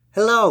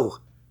Hello,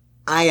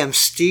 I am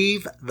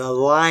Steve the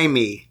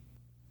Limey.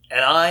 And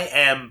I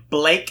am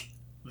Blake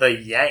the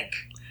Yank.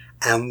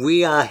 And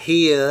we are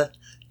here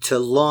to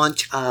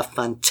launch our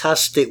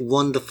fantastic,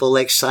 wonderful,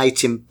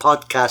 exciting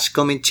podcast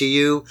coming to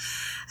you.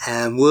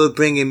 And we're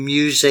bringing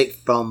music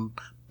from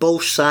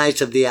both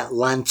sides of the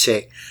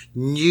Atlantic.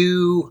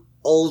 New,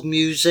 old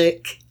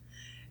music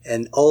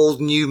and old,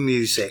 new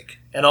music.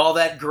 And all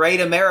that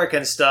great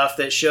American stuff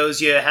that shows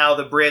you how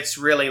the Brits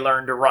really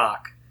learned to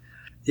rock.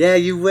 Yeah,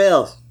 you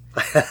will.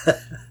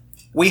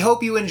 We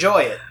hope you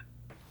enjoy it.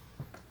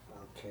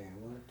 Okay,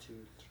 1, 2,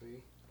 3.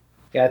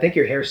 Yeah, I think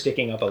your hair's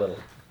sticking up a little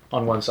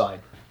on one side.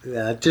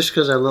 Yeah, just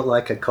because I look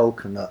like a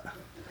coconut.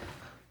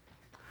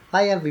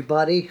 Hi,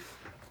 everybody.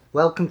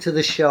 Welcome to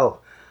the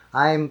show.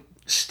 I'm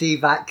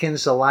Steve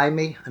Atkins, the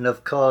Limey, and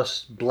of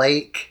course,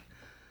 Blake,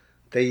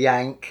 the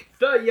Yank.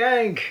 The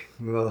Yank!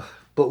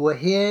 But we're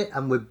here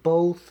and we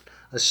both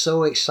are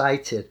so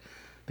excited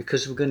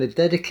because we're going to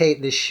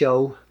dedicate this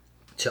show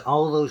to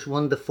all those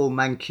wonderful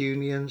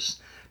Mancunians,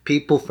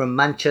 people from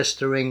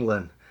Manchester,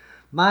 England.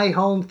 My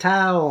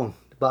hometown.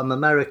 But I'm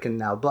American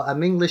now. But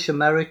I'm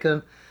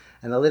English-American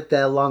and I lived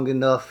there long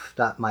enough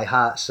that my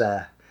heart's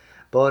there.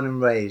 Born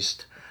and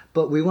raised.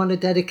 But we want to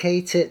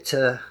dedicate it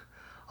to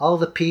all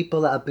the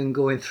people that have been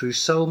going through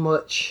so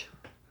much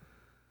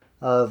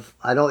of,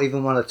 I don't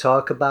even want to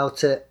talk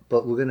about it,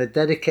 but we're going to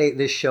dedicate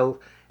this show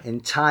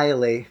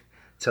entirely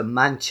to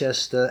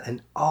Manchester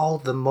and all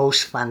the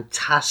most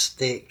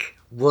fantastic,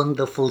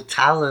 wonderful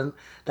talent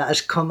that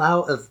has come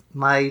out of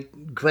my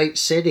great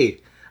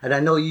city. And I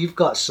know you've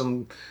got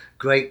some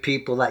great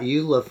people that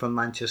you love from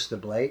Manchester,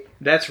 Blake.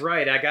 That's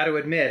right. I got to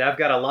admit, I've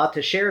got a lot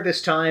to share this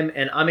time,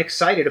 and I'm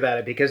excited about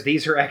it because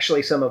these are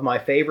actually some of my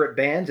favorite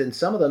bands, and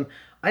some of them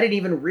I didn't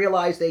even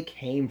realize they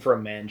came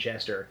from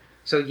Manchester.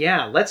 So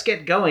yeah, let's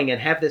get going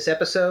and have this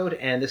episode,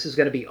 and this is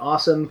going to be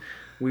awesome.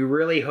 We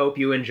really hope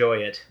you enjoy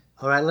it.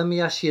 All right, let me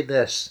ask you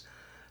this.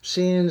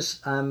 Seeing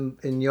I'm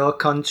in your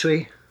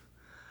country,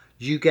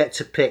 you get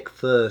to pick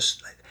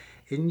first.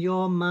 In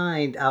your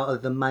mind, out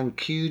of the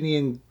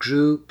Mancunian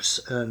groups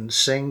and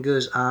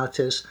singers,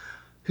 artists,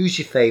 who's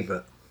your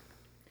favourite?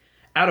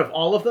 Out of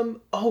all of them?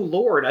 Oh,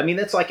 Lord. I mean,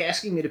 that's like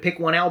asking me to pick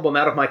one album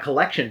out of my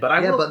collection.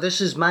 But but this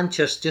is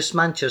Manchester, just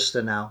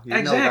Manchester now. You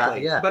exactly. know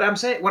that, yeah. But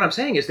what I'm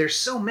saying is there's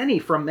so many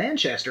from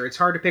Manchester. It's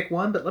hard to pick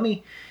one. But let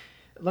me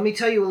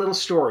tell you a little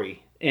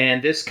story.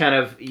 And this kind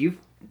of, you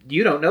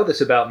don't know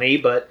this about me,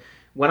 but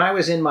when I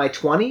was in my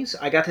 20s,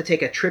 I got to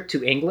take a trip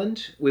to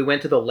England. We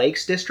went to the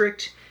Lakes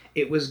District.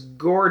 It was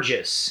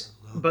gorgeous.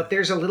 But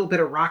there's a little bit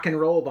of rock and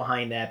roll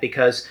behind that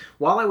because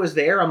while I was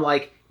there, I'm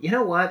like, you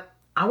know what?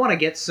 I want to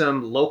get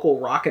some local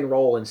rock and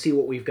roll and see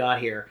what we've got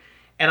here.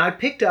 And I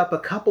picked up a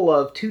couple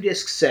of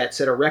 2-disc sets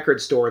at a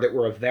record store that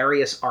were of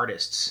various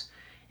artists.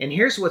 And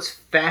here's what's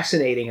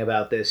fascinating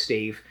about this,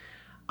 Steve.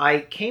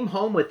 I came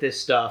home with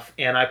this stuff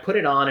and I put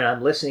it on and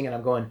I'm listening and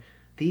I'm going,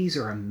 these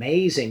are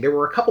amazing. There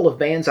were a couple of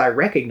bands I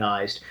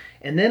recognized.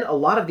 And then a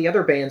lot of the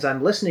other bands,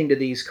 I'm listening to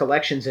these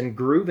collections and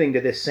grooving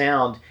to this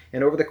sound.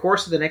 And over the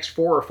course of the next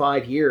 4 or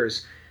 5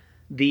 years,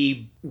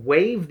 the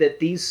wave that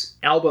these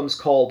albums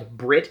called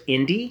Brit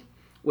Indie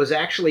was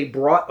actually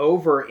brought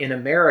over in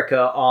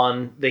America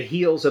on the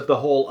heels of the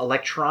whole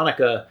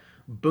electronica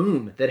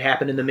boom that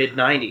happened in the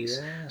mid-90s.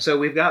 Yeah. So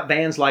we've got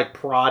bands like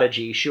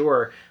Prodigy,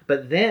 sure,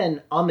 but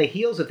then on the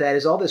heels of that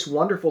is all this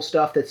wonderful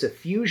stuff that's a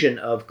fusion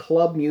of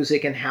club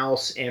music and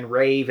house and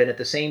rave, and at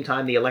the same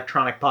time the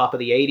electronic pop of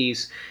the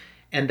 80s.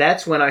 And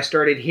that's when I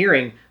started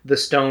hearing the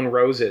Stone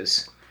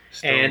Roses.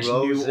 And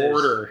New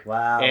Order.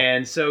 Wow.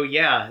 And so,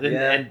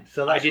 And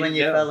so that's when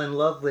you fell in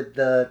love with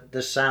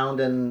the sound,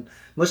 and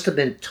must have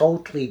been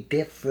totally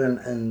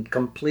different and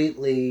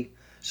completely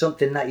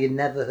something that you'd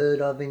never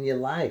heard of in your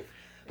life.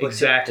 But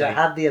exactly. To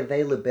have the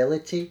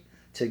availability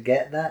to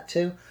get that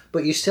too.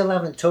 But you still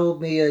haven't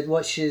told me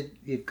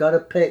you've got to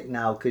pick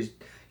now, because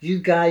you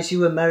guys,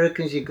 you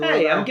Americans, you go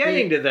Hey, I'm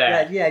getting to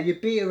that. Yeah, you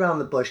beat around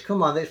the bush.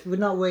 Come on, we're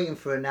not waiting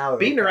for an hour.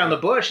 Beating around the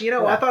bush?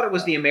 I thought it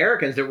was the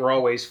Americans that were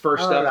always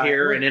first up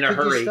here and in a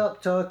hurry. Could you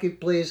stop talking,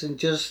 please, and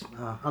just...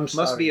 I'm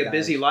sorry, must be a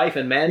busy life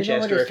in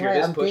Manchester if you're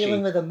this pushy. I'm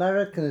dealing with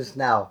Americans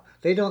now.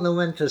 They don't know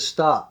when to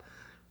stop.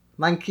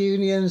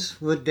 Mancunians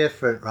were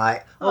different,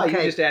 right?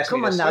 Okay, you just asked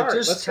come me to on start. now,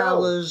 just Let's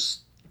tell go.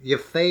 us your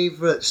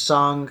favourite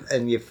song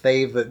and your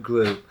favourite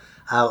group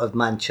out of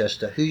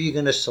Manchester. Who are you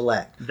going to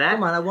select?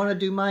 Come on, I want to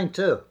do mine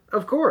too.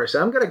 Of course.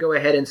 I'm going to go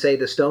ahead and say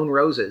the Stone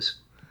Roses.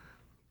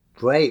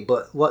 Great,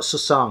 but what's the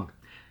song?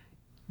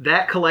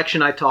 That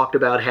collection I talked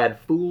about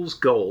had Fool's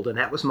Gold, and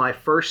that was my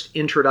first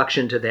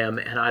introduction to them,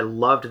 and I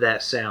loved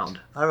that sound.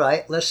 All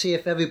right, let's see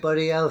if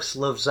everybody else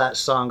loves that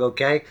song,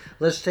 okay?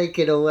 Let's take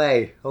it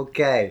away,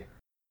 okay?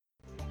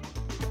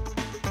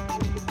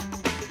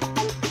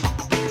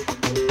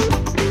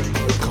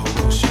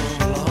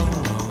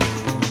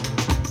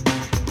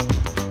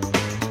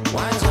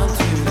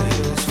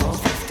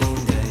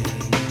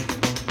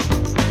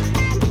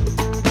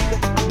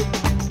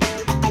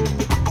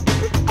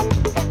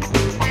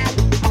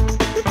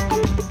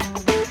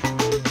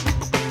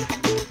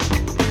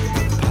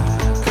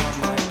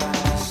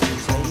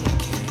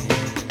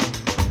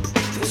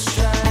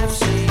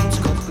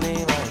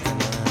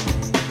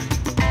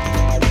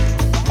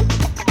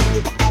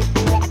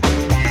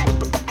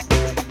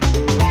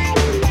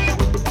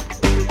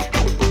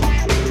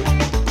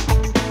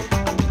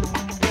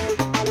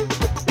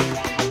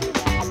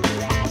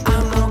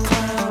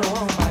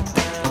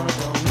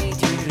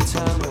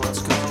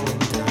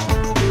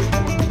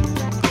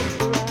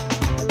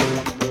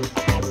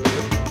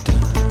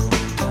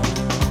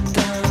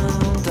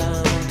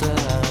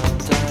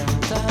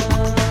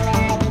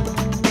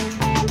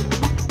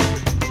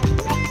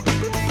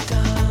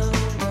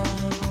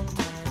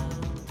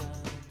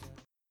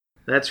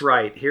 That's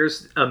right.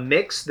 Here's a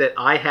mix that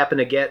I happen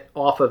to get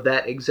off of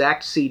that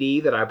exact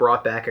CD that I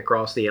brought back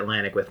across the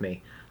Atlantic with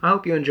me. I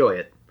hope you enjoy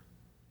it.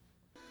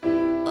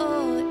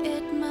 Oh,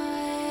 it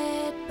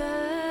might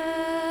burst.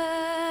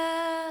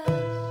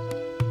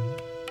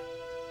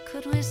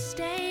 Could we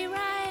stay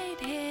right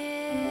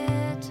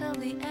here till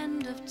the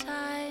end of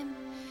time,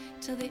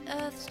 till the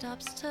earth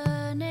stops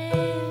turning?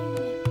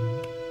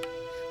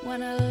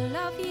 Wanna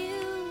love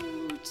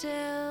you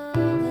till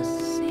the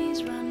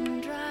seas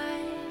run dry.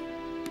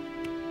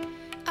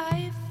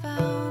 I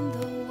found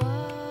the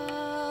one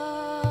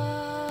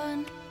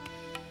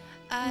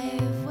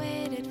I've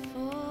waited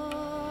for.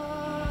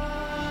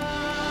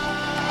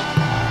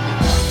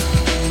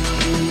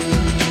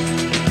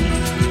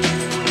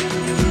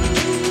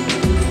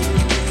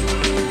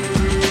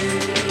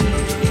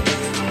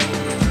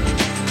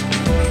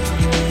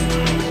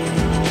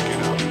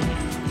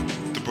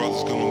 The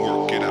brother's gonna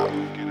work it out.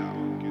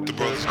 The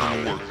brother's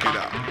gonna work it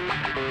out.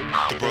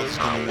 The brother's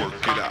gonna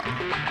work it out.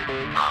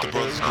 The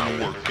brother's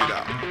gonna work it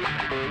out.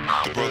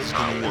 The brother's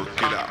gonna work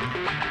it out.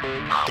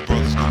 The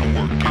brother's gonna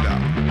work it out. The brother's gonna work it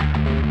out.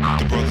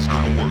 The brother's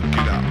gonna work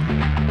it out.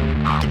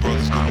 The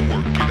brother's gonna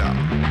work it out.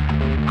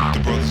 The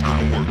brother's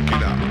gonna work it out. The brother's gonna work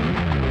it out. The brother's gonna work it out.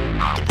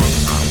 The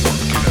brother's gonna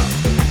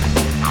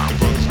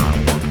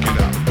work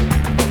it out.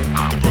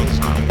 The brother's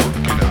gonna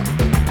work it out. The brother's gonna work it out.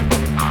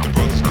 The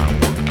brother's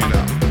gonna work it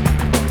out.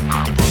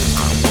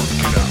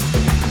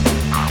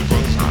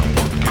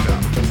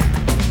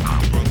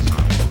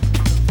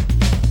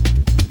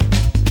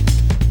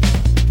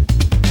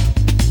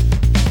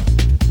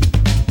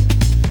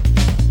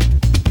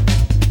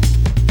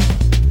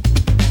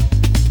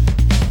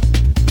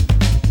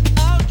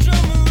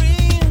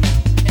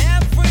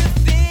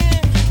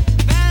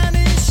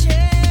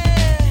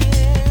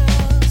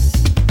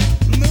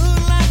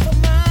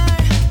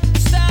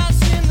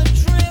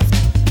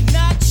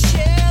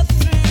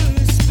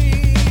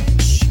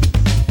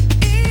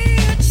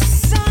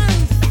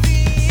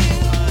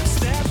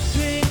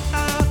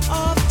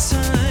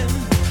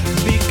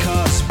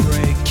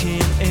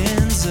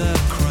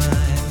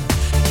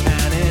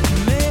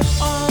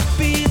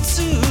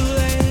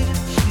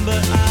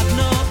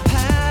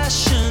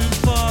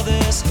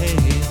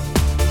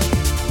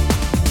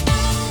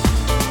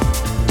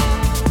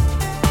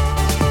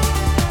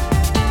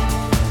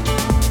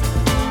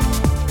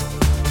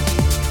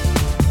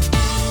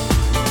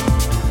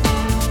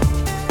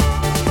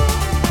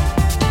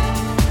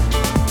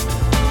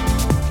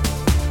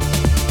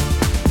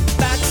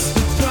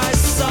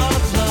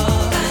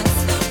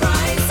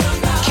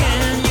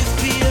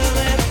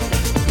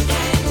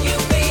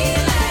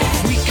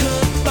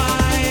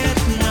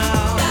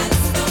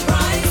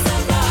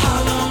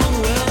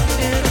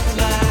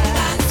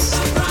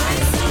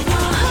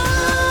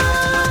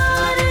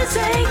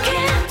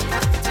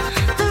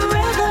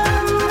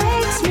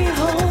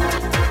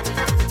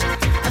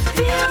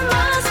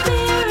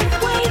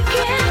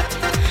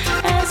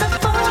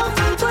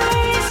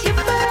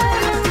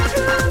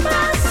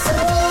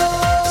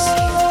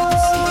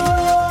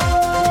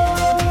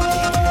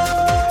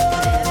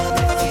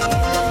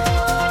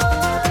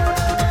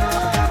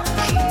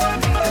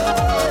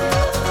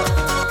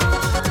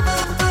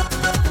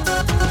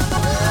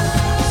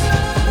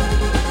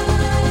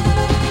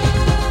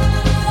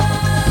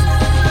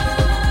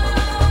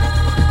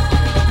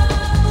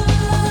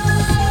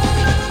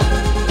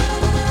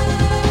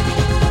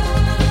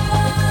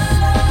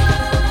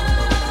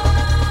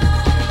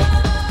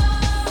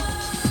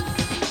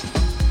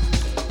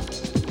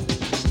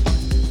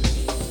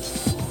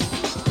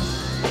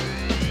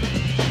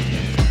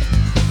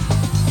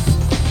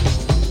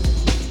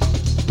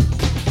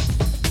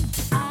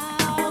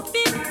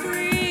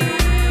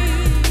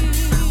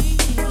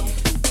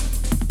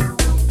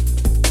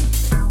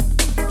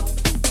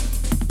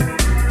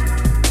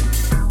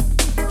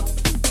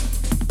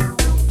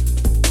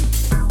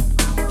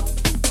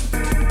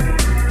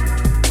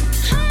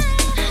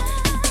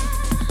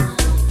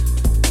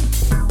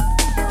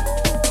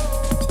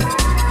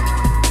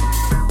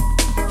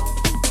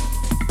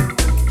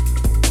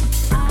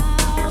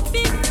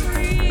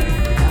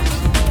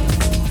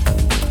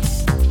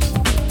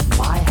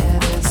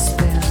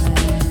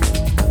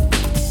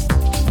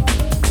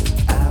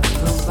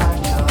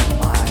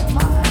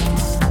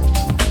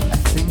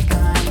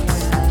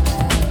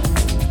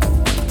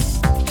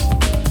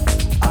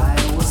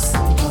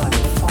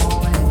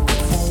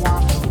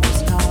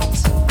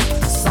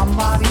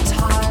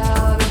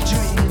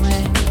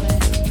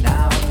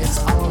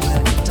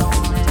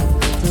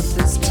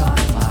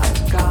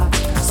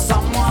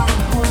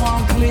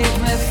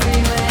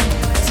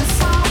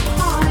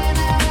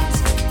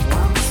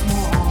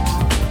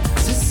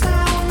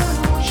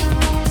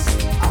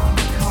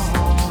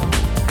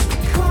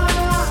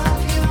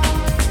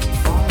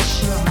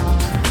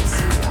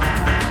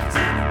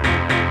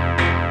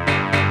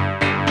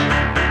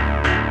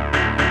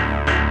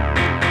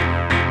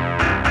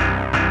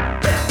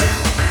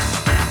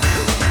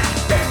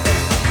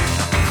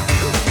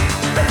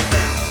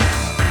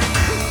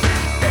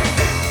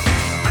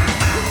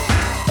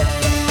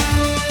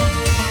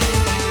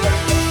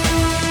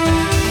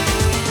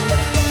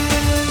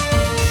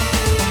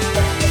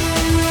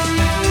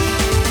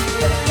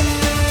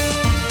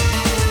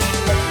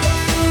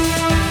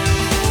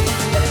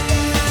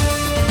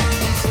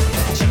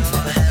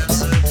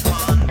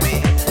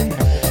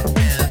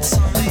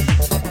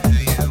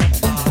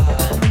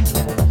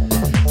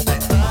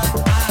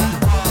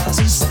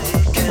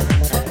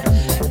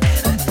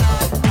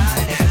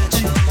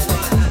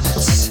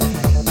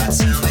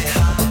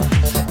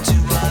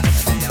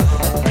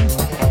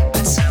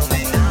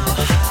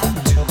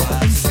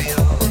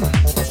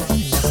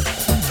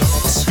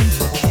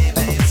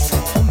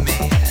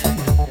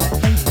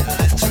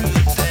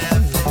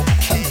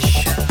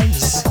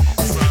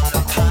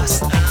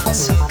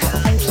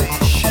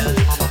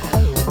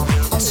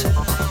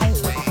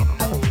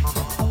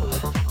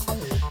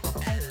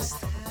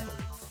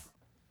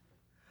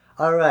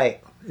 All right,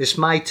 it's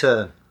my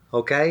turn,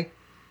 okay?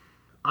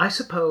 I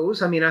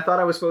suppose. I mean, I thought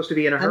I was supposed to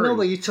be in a I hurry. know,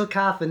 but you took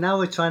half an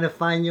hour trying to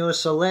find your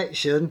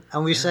selection,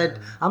 and we said,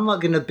 I'm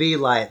not going to be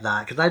like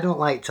that, because I don't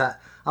like to...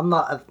 I'm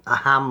not a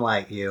ham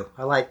like you.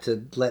 I like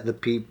to let the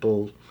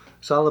people...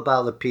 It's all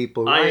about the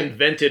people, I right?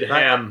 invented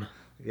Right. ham.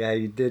 Yeah,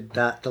 you did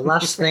that. The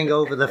last thing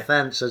over the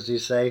fence, as you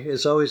say,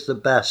 is always the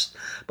best.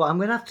 But I'm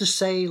going to have to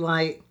say,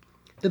 like,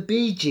 the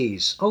Bee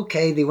Gees.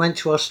 Okay, they went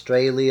to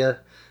Australia,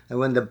 and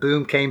when the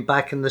boom came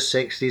back in the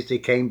 60s, they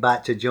came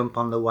back to jump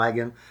on the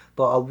wagon.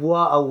 But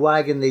what a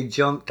wagon they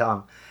jumped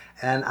on.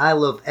 And I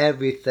love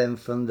everything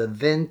from the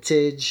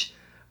vintage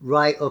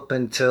right up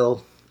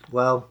until,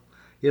 well,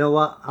 you know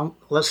what?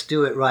 Let's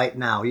do it right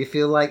now. You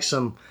feel like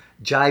some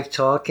jive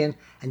talking?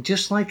 And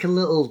just like a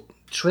little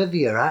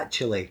trivia,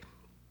 actually.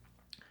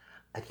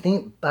 I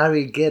think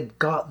Barry Gibb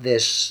got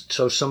this,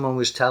 so someone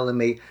was telling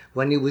me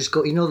when he was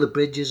you know the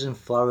bridges in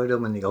Florida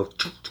when they go,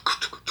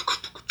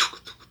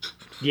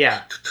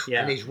 Yeah,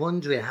 yeah. and he's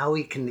wondering how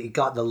he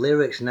got the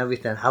lyrics and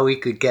everything, how he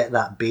could get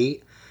that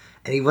beat,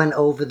 and he went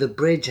over the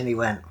bridge and he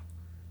went,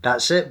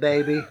 "That's it,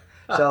 baby."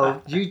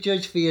 So you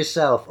judge for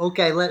yourself.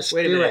 Okay, let's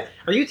Wait a do minute. it.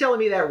 Are you telling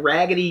me that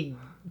raggedy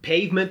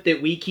pavement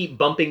that we keep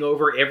bumping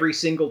over every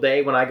single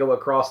day when I go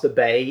across the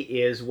bay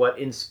is what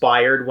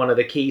inspired one of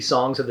the key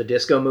songs of the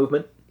disco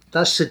movement?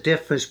 That's the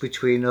difference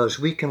between us.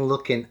 We can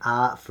look in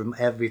art from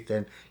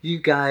everything. You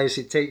guys,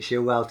 it takes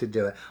you a while to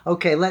do it.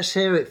 Okay, let's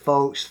hear it,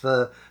 folks,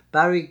 for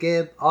Barry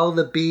Gibb, all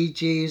the Bee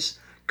Gees,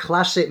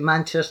 classic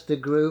Manchester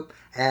group,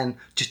 and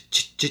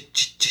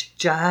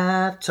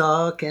jive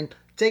talking.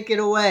 Take it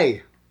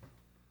away.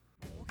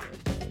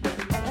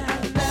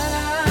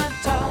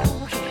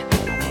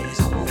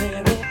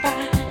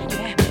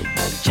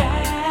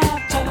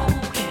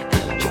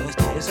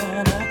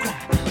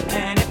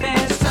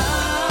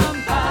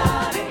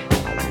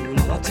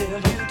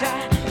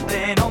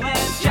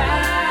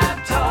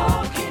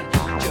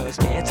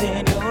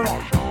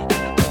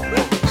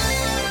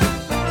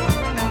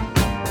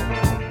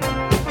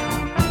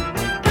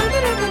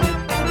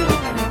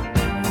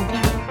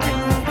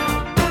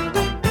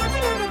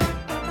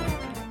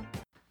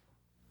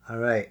 All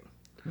right.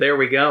 There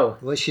we go.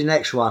 What's your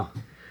next one?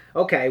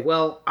 Okay,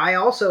 well, I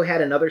also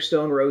had another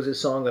Stone Roses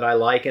song that I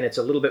like, and it's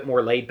a little bit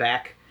more laid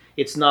back.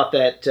 It's not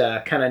that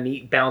kind of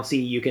neat,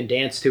 bouncy, you can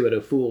dance to it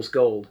of Fool's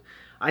Gold.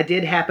 I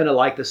did happen to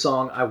like the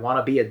song I Want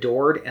to Be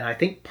Adored, and I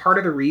think part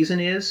of the reason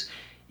is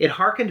it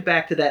harkened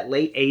back to that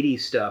late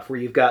 80s stuff where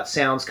you've got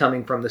sounds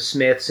coming from the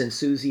Smiths and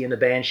Susie and the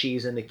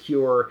Banshees and the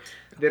Cure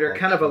that are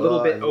kind of a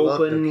little bit I love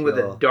The open with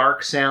a Cure.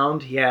 dark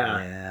sound.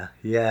 Yeah.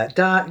 Yeah.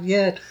 Dark,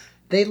 yeah.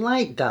 They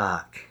like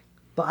dark.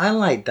 But I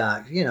like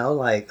dark, you know,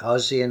 like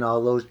Ozzy and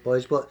all those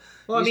boys. But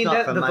Well, I he's mean,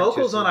 not the from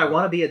vocals on Manchester. I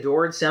Want to Be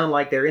Adored sound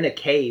like they're in a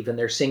cave and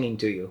they're singing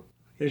to you.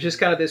 There's just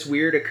kind of this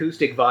weird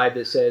acoustic vibe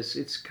that says,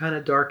 it's kind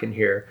of dark in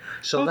here.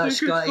 So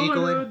that's got you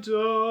going.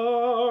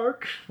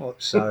 Dark. Oh,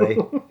 sorry.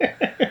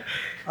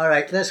 All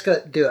right, let's go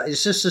do it.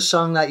 Is this the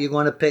song that you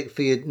want to pick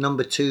for your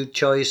number 2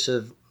 choice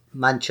of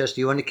Manchester?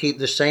 You want to keep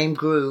the same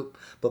group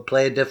but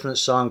play a different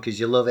song because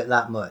you love it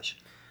that much?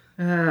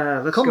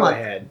 Let's Come go on.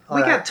 ahead. All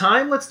We right. got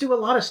time. Let's do a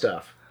lot of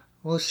stuff.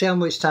 We'll see how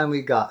much time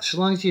we got. So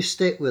long as you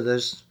stick with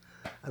us,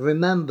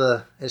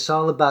 remember, it's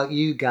all about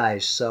you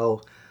guys.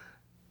 So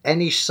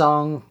any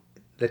song,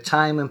 the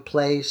time and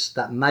place,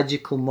 that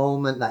magical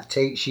moment that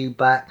takes you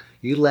back,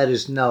 you let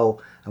us know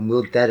and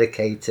we'll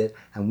dedicate it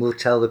and we'll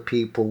tell the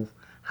people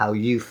how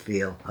you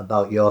feel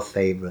about your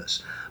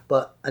favourites.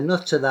 But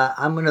enough to that,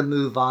 I'm going to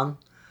move on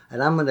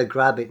and I'm going to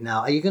grab it now.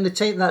 Are you going to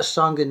take that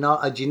song or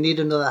not? Or do you need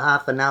another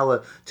half an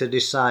hour to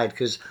decide?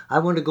 Because I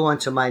want to go on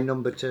to my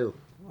number 2.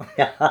 He's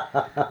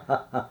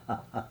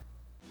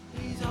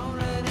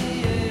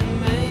already in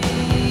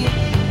me.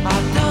 I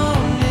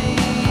don't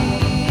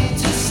need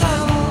to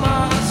sell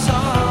my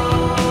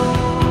soul.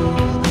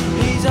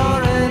 He's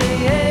already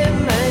in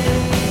me.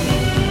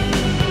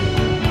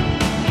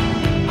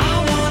 I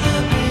wanna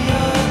be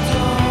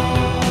adored.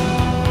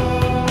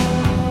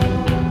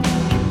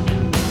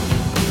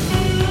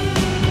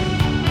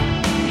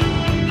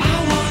 I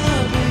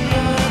wanna be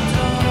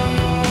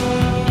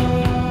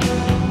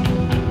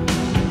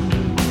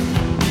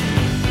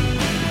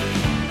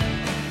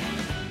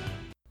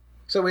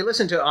So we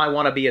listened to I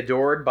Want to Be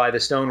Adored by the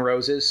Stone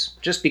Roses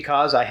just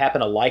because I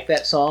happen to like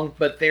that song,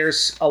 but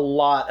there's a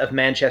lot of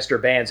Manchester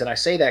bands, and I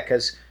say that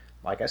because,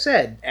 like I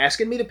said,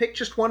 asking me to pick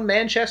just one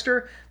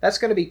Manchester, that's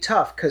going to be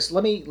tough, because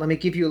let me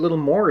give you a little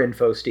more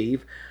info,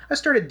 Steve. I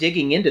started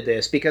digging into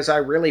this because I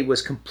really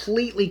was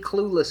completely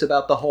clueless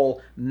about the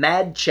whole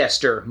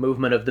Madchester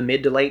movement of the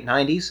mid to late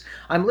 90s.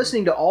 I'm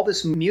listening to all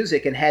this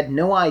music and had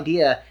no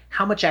idea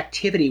how much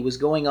activity was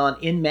going on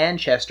in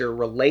Manchester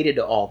related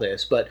to all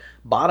this, but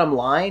bottom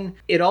line,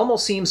 it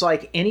almost seems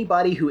like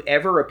anybody who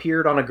ever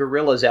appeared on a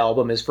Gorillaz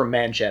album is from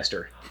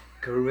Manchester.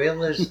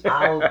 Gorillaz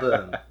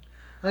album.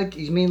 Like,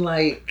 you mean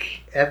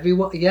like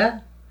everyone?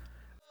 Yeah?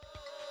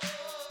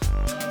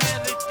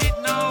 Never did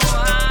no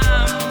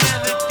harm,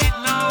 never did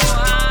no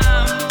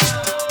harm.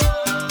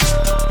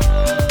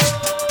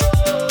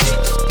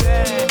 It's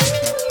dead.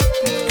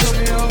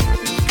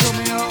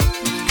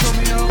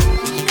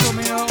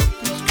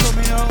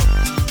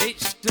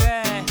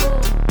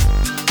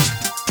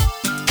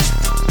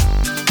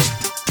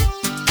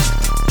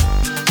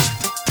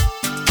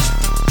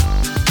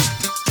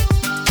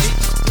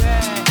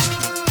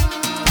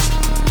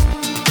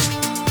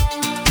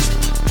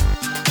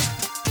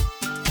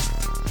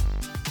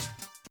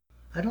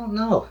 I don't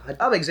know.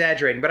 I'm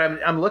exaggerating, but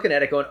I'm looking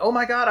at it going, oh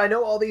my God, I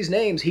know all these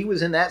names. He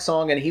was in that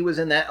song and he was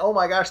in that. Oh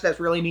my gosh, that's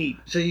really neat.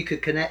 So you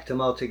could connect them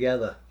all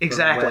together.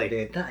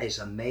 Exactly. That is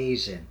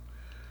amazing.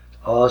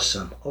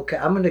 Awesome. Okay,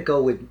 I'm going to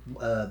go with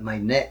my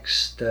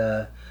next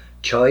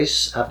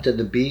choice after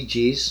the Bee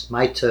Gees.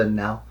 My turn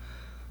now.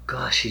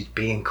 Gosh, he's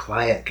being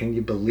quiet. Can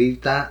you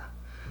believe that?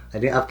 I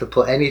didn't have to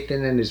put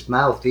anything in his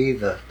mouth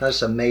either.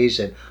 That's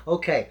amazing.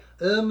 Okay,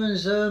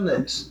 Herman's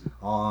Hermits.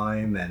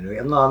 I'm Henry.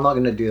 I'm not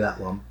going to do that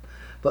one.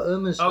 But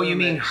Herman's Oh, Hermits. you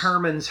mean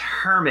Herman's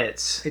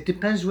Hermits. It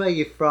depends where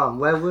you're from.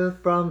 Where we're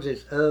from,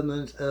 it's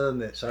Herman's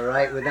Hermits, all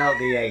right, without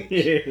the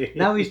H.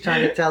 Now he's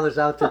trying to tell us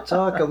how to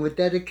talk, and we're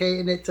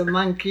dedicating it to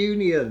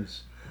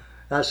Mancunians.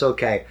 That's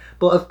okay.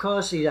 But of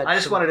course, he had I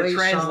just some wanted to great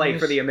translate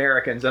songs. for the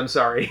Americans. I'm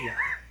sorry.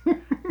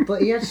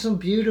 But he had some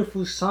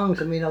beautiful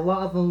songs. I mean, a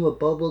lot of them were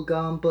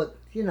bubblegum, but,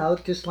 you know,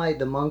 just like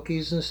the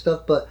Monkees and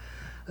stuff. But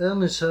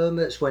Herman's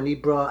Hermits, when he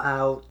brought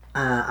out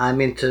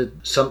I'm Into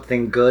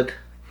Something Good,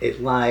 it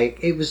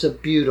was a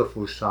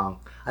beautiful song.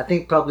 I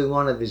think probably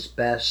one of his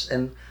best,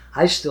 and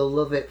I still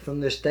love it from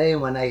this day.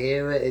 And when I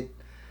hear it,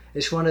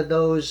 it's one of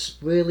those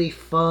really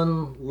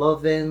fun,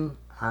 loving,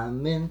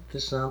 I'm into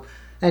some.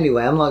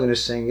 Anyway, I'm not going to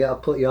sing it. I'll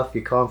put you off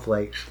your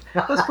cornflakes.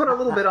 Let's put a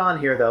little bit on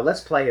here, though.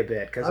 Let's play a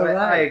bit, because All I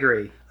right.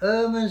 agree.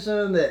 Herman's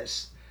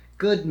Hermits,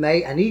 good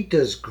mate, and he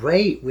does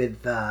great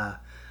with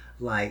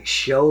like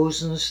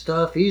shows and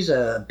stuff. He's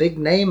a big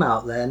name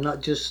out there,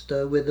 not just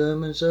with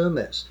Herman's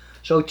Hermits.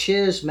 So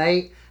cheers,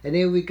 mate, and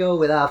here we go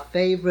with our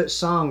favourite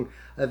song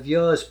of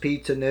yours,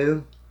 Peter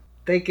New.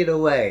 Take it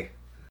away.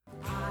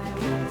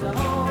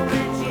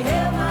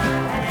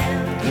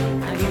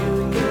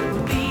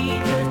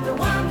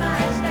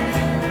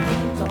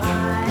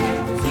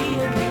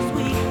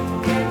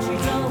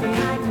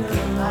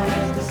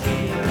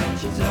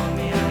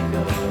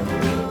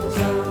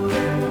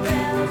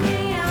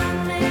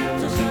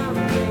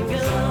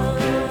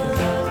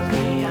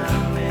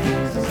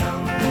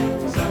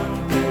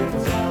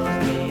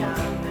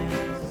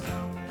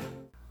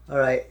 All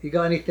right, you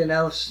got anything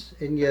else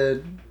in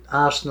your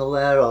arsenal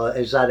there, or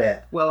is that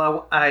it?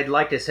 Well, I'd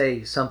like to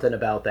say something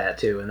about that,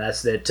 too, and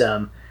that's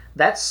that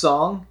that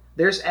song,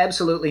 there's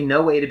absolutely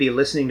no way to be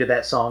listening to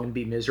that song and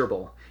be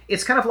miserable.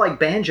 It's kind of like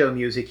banjo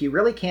music. You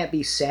really can't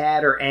be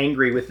sad or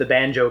angry with the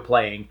banjo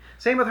playing.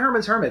 Same with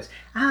Herman's Hermits.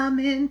 I'm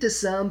into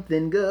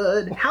something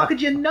good. How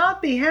could you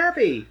not be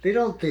happy? They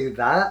don't do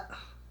that.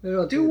 They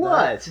don't Do do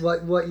what?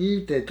 that. What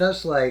you did?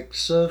 That's like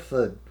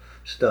surfer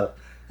stuff.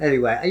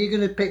 Anyway, are you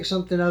going to pick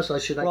something else, or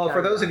should I? Well, for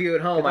carry those on? of you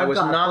at home, 'Cause I I've was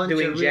got a not bunch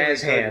doing of really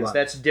jazz good hands. ones.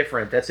 That's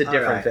different. That's a All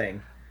different right.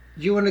 thing.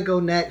 Do you want to go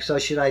next, or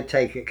should I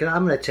take it?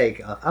 I'm going to take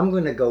it off. I'm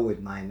going to go with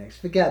mine next.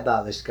 Forget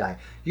about this guy.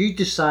 You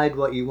decide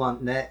what you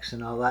want next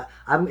and all that.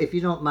 If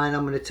you don't mind,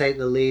 I'm going to take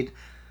the lead.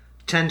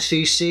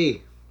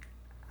 10cc.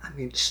 I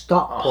mean,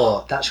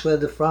 Stockport. That's where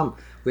they're from,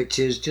 which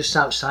is just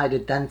outside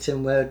of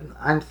Denton, where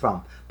I'm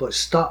from. But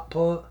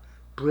Stockport,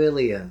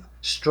 brilliant.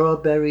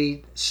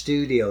 Strawberry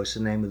Studios, the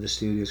name of the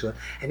studios were,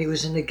 and it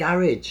was in a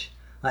garage.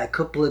 Like a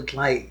couple of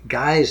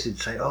guys would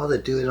say, "Oh, they're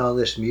doing all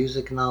this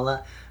music and all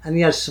that," and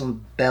he had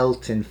some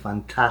belting,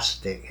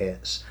 fantastic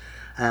hits.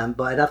 But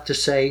I'd have to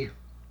say,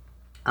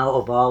 out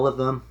of all of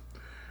them,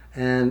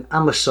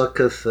 I'm a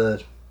sucker for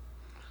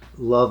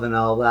love and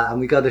all that,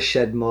 and we got to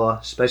shed more,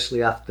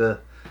 especially after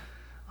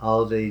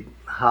all the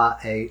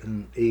heartache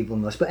and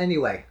evilness. But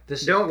anyway,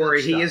 this Don't is good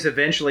worry, he stuff. is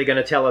eventually going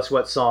to tell us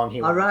what song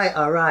he All wants.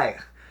 right.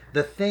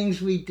 The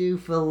things we do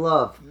for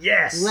love.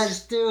 Yes.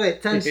 Let's do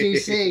it.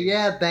 10cc.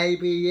 Yeah,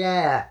 baby.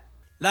 Yeah.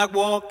 Like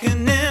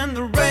walking in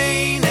the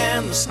rain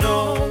and the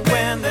snow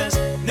when there's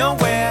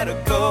nowhere to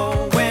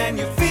go. When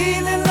you're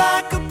feeling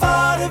like a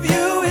part of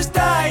you is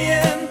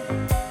dying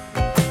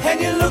and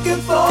you're looking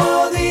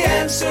for the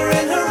answer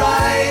in her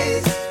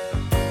eyes.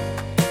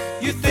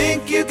 You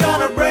think you're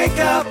gonna break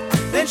up,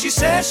 then she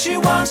says she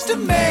wants to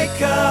make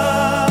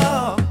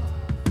up.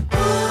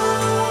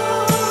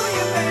 Ooh,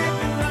 you make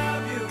me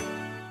love you.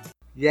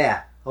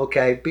 Yeah.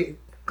 Okay.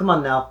 Come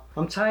on now.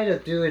 I'm tired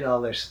of doing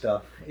all this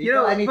stuff. You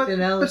got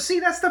anything else? But see,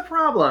 that's the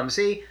problem.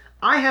 See,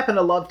 I happen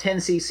to love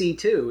 10cc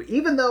too,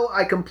 even though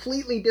I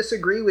completely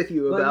disagree with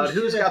you Well, about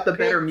you who's should got have the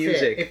better picked it.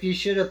 music. If you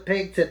should have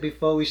picked it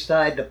before we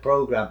started the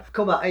program.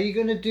 Come on. Are you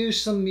going to do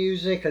some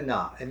music or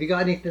not? Have you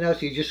got anything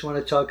else you just want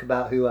to talk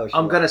about? Who else?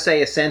 I'm going to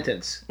say a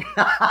sentence.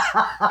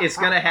 It's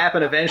going to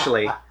happen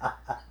eventually.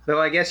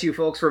 Though I guess you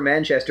folks from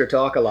Manchester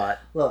talk a lot.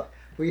 Look.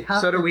 We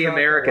have So to do we talk a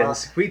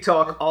Americans. lot. We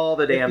talk all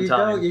the damn If you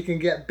time. don't, you can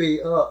get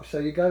beat up. So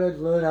you got to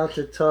learn how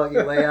to talk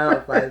your way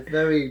out. Like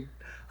very.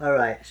 All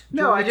right. Do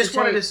you No, want I me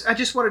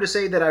just wanted to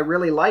say that I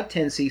really like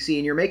 10cc,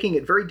 and you're making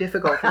it very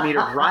difficult for me to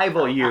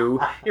rival you.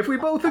 If we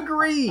both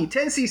agree,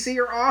 10cc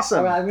are awesome.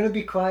 All right, I'm going to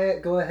be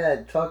quiet. Go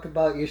ahead. Talk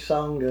about your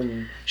song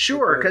and.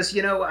 Sure, because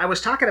I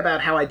was talking about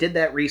how I did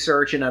that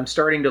research, and I'm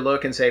starting to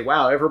look and say,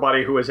 wow,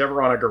 everybody who was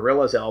ever on a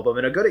Gorillaz album,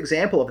 and a good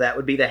example of that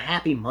would be the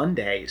Happy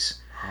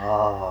Mondays.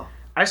 Oh.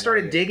 I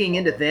started digging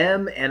into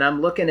them, and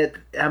I'm looking at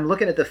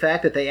the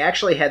fact that they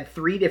actually had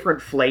 3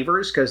 different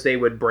flavors because they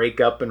would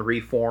break up and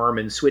reform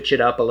and switch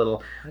it up a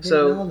little. I didn't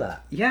know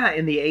that. Yeah,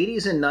 in the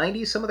 80s and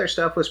 90s, some of their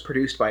stuff was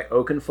produced by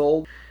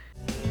Oakenfold.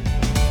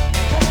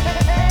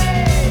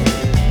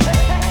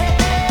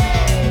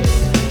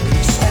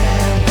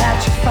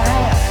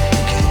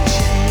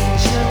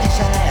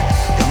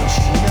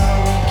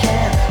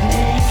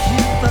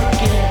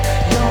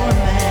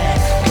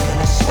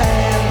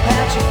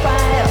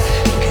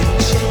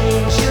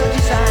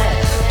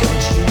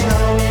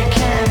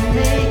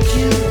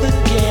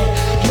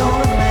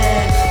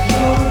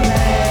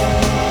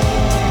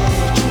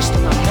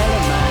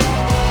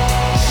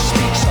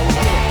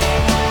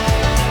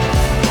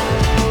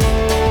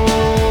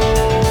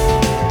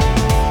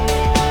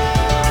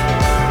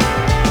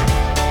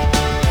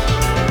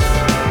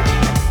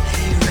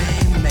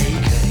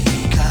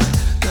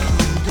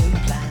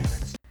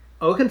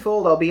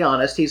 Oakenfold, I'll be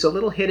honest, he's a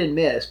little hit and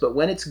miss, but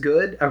when it's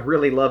good, I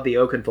really love the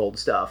Oakenfold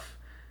stuff.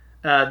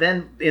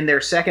 Then in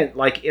their second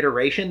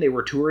iteration, they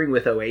were touring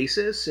with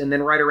Oasis, and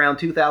then right around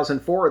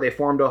 2004, they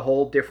formed a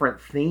whole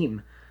different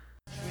theme.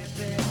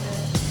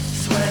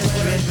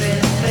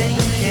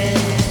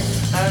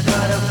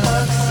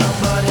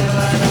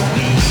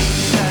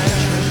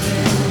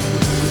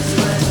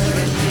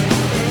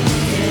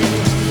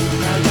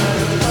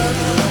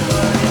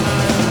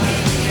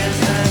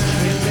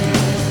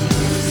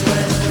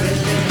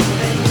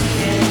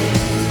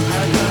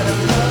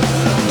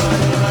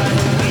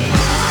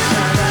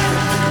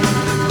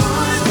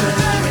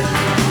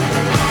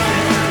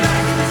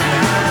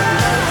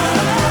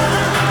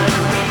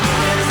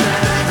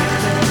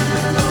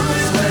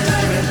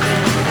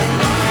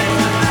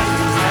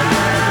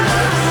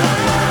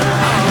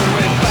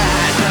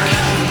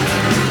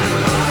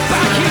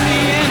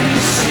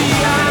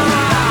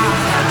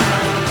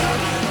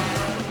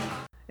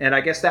 And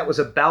I guess that was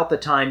about the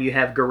time you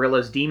have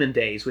Gorillaz Demon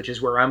Days, which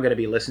is where I'm going to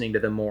be listening to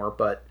them more.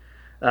 But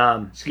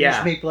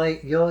Excuse me,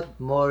 Blake, you're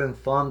more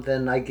informed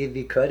than I give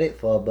you credit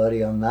for,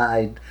 buddy, on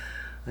that.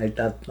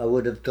 I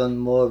would have done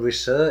more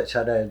research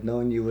had I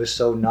known you were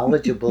so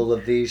knowledgeable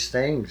of these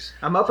things.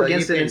 I'm up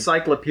against an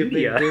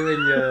encyclopedia. You've been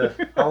doing your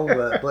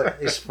homework, but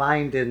it's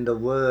finding the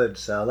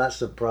words, so that's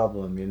the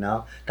problem, you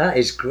know. That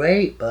is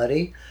great,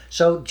 buddy.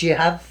 So do you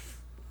have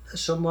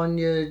someone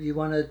you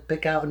want to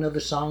pick out another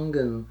song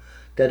and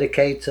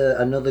dedicate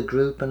another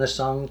group and a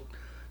song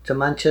to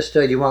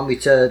Manchester? Or do you want me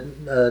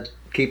to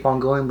keep on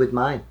going with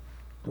mine?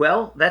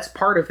 Well, that's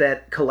part of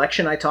that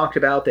collection I talked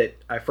about that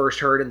I first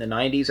heard in the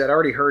 90s. I'd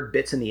already heard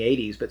bits in the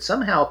 80s, but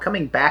somehow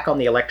coming back on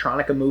the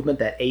electronica movement,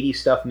 that 80s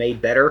stuff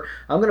made better,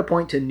 I'm going to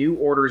point to New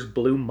Order's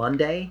Blue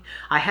Monday.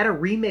 I had a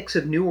remix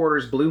of New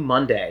Order's Blue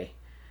Monday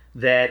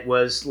that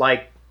was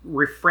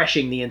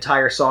refreshing the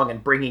entire song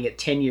and bringing it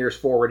 10 years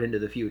forward into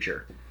the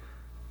future.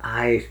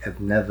 I have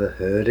never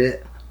heard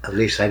it. At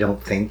least I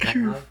don't think I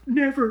have.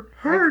 Never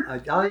heard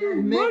I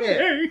admit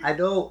it. I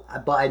don't,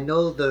 but I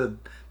know they're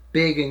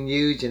big and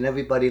huge and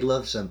everybody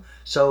loves them.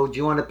 So do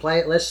you want to play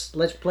it? Let's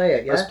play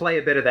it, yeah? Let's play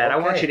a bit of that.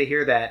 Okay. I want you to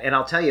hear that. And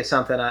I'll tell you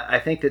something. I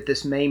think that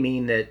this may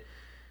mean that...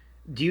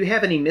 Do you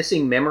have any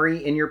missing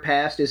memory in your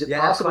past? Is it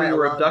possible you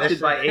were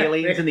abducted by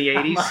aliens in the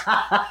 80s?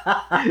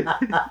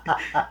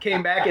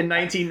 Came back in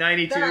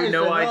 1992,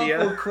 no idea.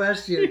 That is an awful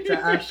question to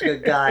ask a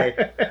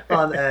guy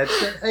on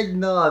Earth.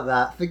 Ignore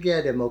that.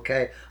 Forget him,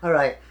 okay? All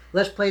right,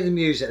 let's play the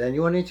music then.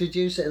 You want to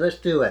introduce it? Let's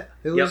do it.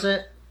 Who is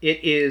it?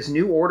 It is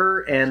New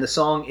Order, and the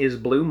song is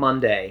Blue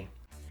Monday.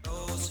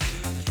 Those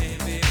who came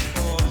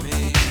before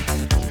me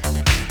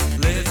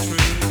lived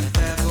through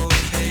their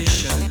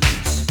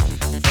vocations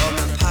from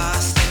the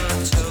past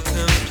until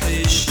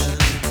completion.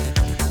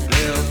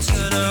 Will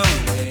turn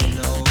away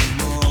no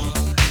more,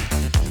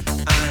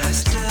 and I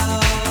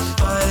still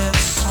find it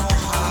so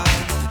hard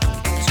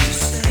to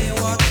say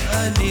what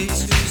I need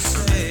to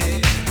say.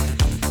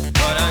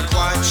 But I'm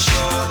quite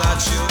sure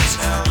that you'll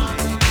tell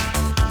me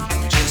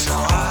just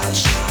how I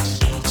should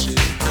feel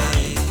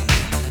today.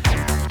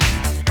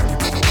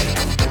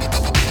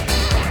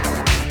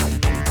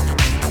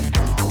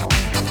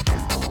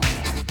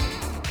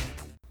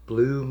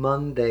 Blue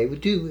Monday. We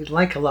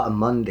like a lot of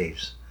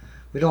Mondays.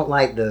 We don't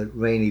like the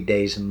rainy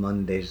days and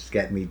Mondays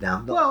get me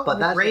down. Well, but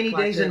that's Rainy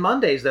Days and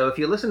Mondays, though, if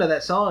you listen to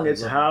that song,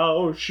 it's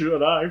How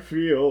Should I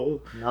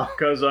Feel? No.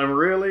 Because I'm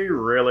really,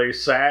 really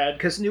sad.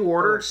 Because New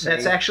Order, Don't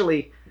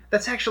say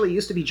that's actually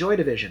used to be Joy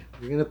Division.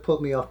 You're going to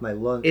put me off my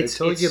lunch. It's- I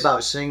told you it's-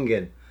 about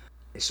singing.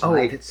 It's Oh,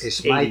 my, it's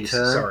it's my 80s,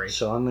 turn, sorry.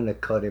 so I'm going to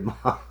cut him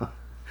off.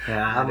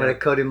 Yeah, I'm going to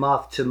cut him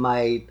off to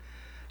my...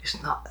 It's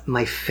not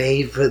my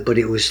favourite, but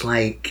it was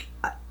like...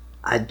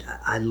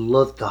 I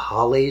love the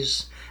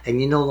Hollies. And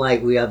you know,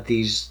 like, we have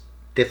these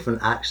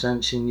different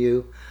accents in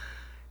you.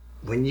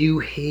 When you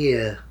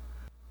hear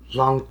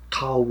long,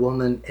 tall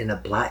woman in a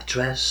black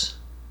dress,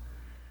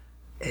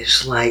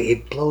 it's like,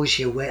 it blows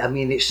you away. I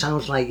mean, it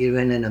sounds like you're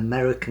in an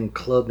American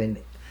club in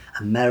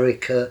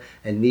America,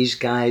 and these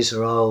guys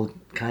are all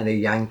kind of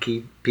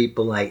Yankee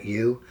people like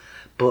you,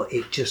 but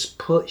it just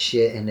puts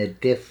you in a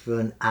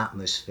different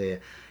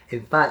atmosphere.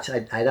 In fact,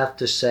 I'd have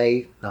to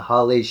say the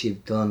Hollies,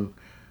 you've done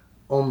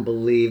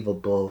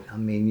unbelievable. I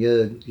mean,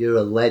 you're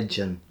a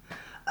legend.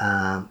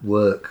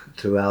 Work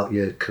throughout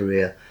your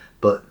career,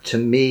 but to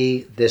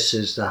me, this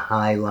is the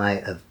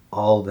highlight of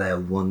all their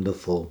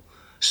wonderful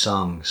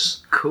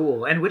songs.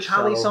 Cool. And which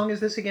Holly So- song is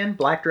this again?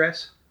 Black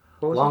Dress?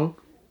 What was it?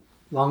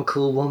 One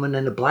cool woman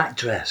in a black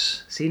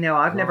dress. See, now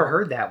I've never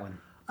heard that one.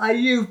 Are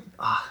you?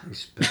 Ah,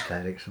 it's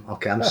pathetic.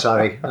 Okay, I'm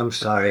sorry. I'm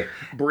sorry.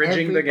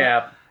 Bridging the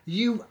gap.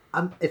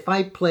 If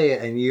I play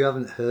it and you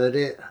haven't heard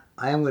it,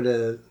 I am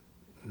gonna.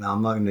 No,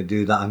 I'm not gonna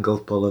do that on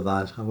Gulf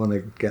Boulevard. I want to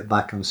get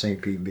back on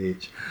St. Pete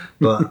Beach.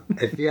 But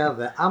if you have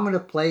it, I'm gonna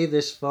play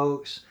this,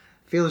 folks.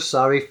 Feel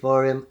sorry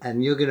for him,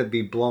 and you're gonna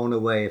be blown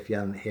away if you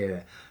haven't heard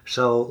it.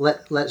 So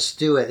let's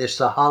do it. It's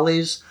the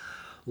Hollies,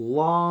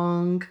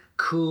 Long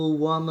Cool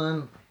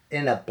Woman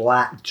in a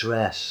Black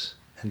Dress,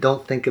 and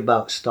don't think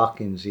about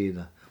stockings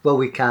either. Well,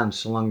 we can,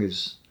 so long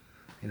as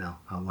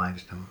our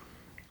wives don't.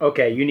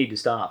 Okay, you need to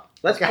stop.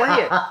 Let's play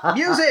it.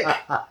 Music!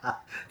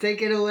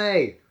 Take it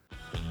away.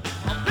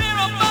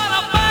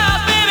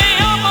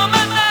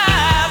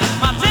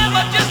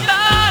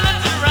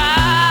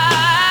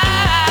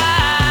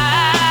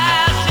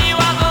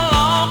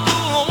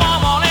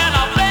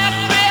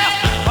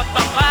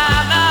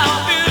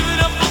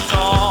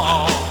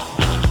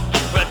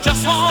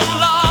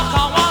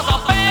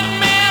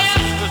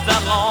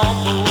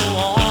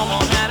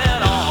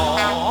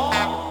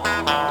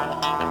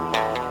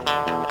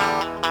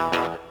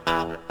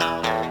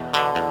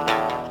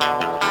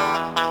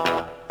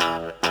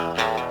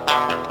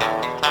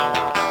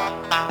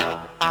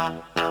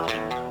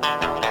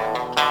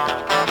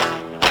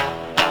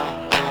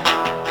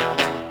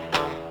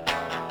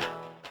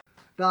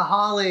 The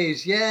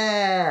Hollies,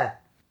 yeah.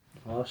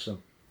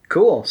 Awesome.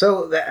 Cool.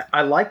 So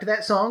I liked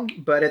that song,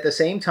 but at the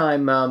same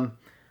time,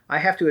 I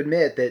have to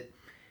admit that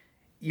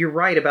you're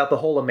right about the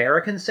whole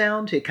American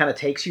sound. It kind of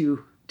takes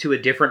you to a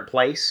different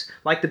place,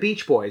 like the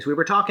Beach Boys. We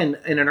were talking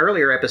in an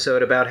earlier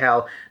episode about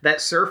how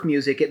that surf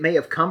music, it may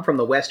have come from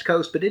the West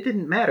Coast, but it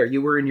didn't matter.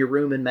 You were in your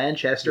room in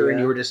Manchester and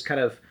Yeah. you were just kind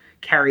of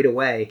carried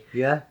away.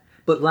 Yeah.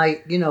 But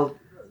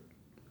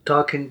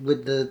talking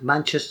with the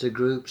Manchester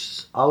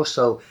groups,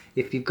 also,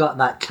 if you've got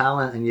that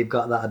talent and you've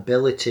got that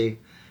ability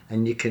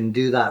and you can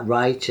do that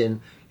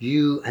writing,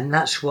 and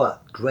that's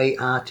what great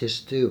artists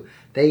do.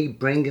 They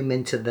bring them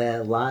into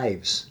their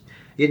lives.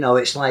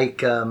 It's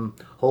like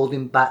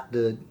holding back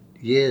the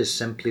years,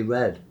 Simply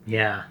Red.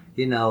 Yeah.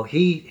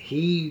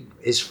 He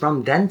is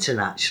from Denton,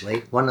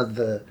 actually.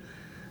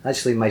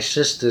 Actually, my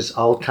sister's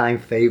all-time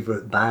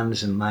favorite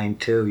bands and mine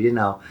too,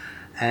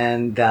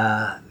 And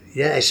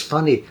it's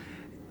funny.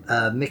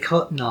 Mick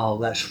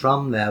Hucknall, that's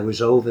from there,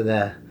 was over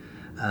there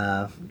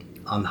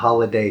on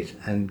holiday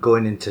and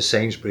going into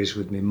Sainsbury's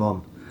with my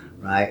mum,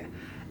 right?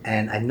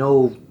 And I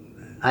know,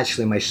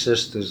 actually, my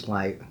sister's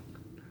like,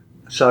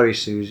 sorry,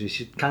 Susie,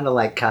 she's kind of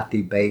like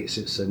Kathy Bates.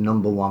 It's a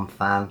 #1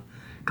 fan.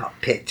 Got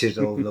pictures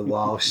over the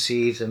wall,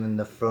 sees him in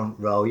the front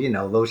row,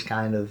 those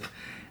kind of.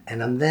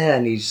 And I'm there,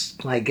 and he's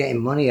like getting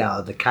money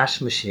out of the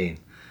cash machine.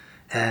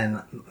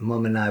 And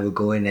Mum and I were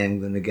going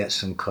to get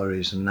some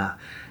curries and that.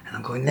 And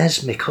I'm going,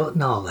 there's Mick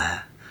Hucknall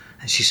there.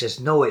 And she says,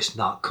 no, it's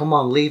not. Come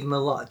on, leave him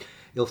alone.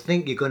 You'll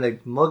think you're going to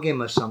mug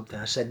him or something.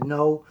 I said,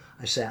 no.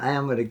 I said, I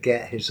am going to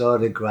get his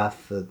autograph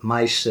for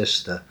my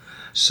sister.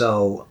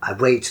 So I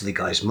wait till he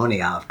got his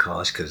money out, of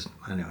course, because,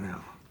 I don't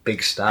know,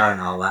 big star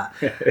and all that.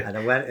 And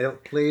I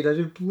went, please, I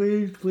said,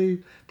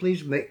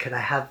 please, Mick, can I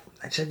have...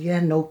 I said, yeah,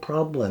 no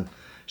problem.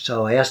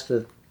 So I asked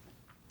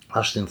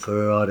him for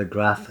her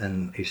autograph,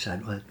 and he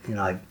said, well,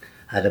 I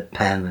had a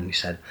pen, and he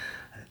said,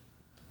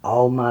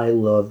 all my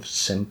love,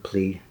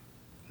 Simply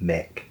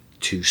Mick,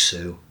 to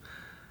Sue.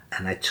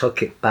 And I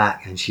took it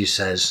back, and she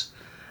says,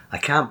 I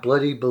can't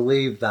bloody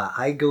believe that.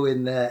 I go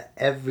in there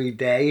every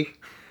day,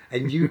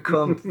 and you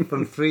come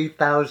from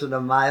 3,000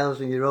 miles,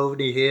 and you're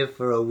only here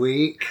for a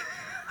week.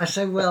 I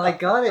said, well, I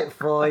got it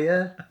for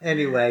you.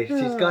 Anyway,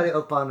 she's got it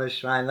up on her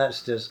shrine.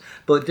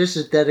 But this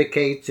is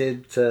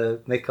dedicated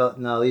to Mick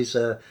Hucknall. He's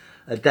a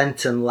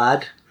Denton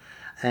lad.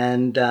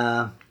 And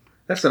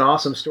That's an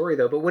awesome story,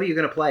 though. But what are you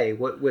going to play?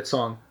 What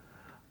song?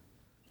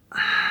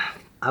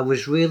 I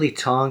was really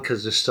torn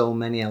because there's so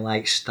many. I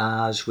like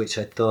Stars, which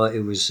I thought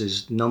it was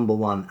his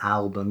 #1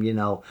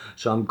 album,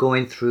 So I'm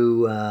going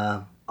through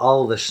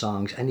all the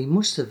songs. And he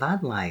must have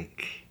had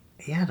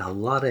he had a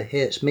lot of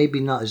hits. Maybe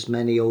not as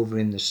many over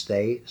in the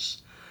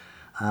States.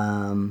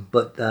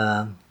 But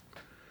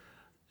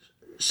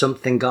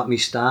Something Got Me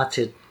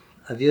Started.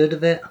 Have you heard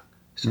of it?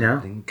 No.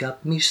 Something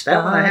Got Me Started.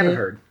 That one I haven't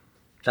heard.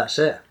 That's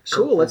it.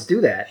 Cool, let's do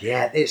that.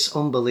 Yeah, it's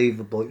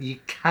unbelievable. You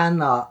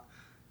cannot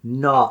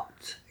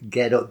not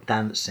get up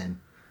dancing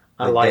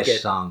I with like this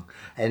it. song.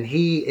 And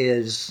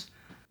he's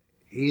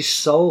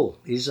soul.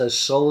 He's a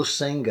soul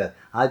singer.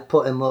 I'd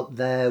put him up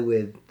there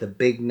with the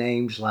big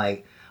names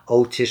like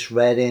Otis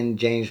Redding,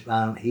 James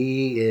Brown.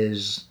 He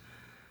is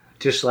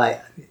just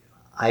like,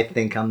 I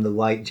think I'm the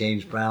white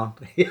James Brown.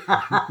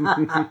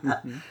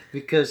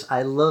 Because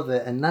I love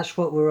it, and that's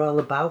what we're all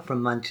about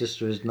from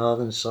Manchester is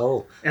Northern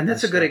Soul. And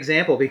that's a good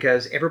example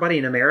because everybody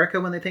in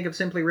America, when they think of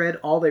Simply Red,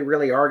 all they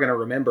really are going to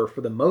remember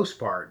for the most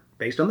part,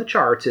 based on the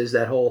charts, is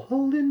that whole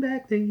holding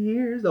back the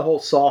years, the whole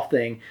soft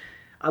thing.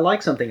 I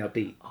like something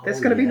upbeat. That's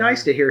going to be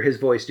nice to hear his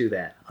voice do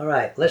that. All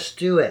right, let's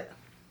do it.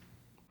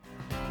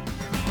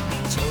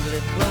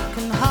 Totally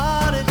broken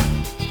hearted,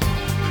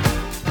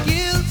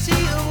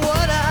 guilty of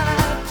what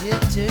I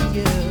did to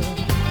you.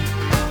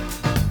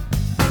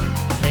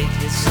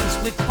 Lately since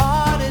we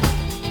parted,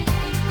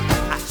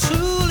 I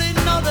truly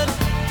know that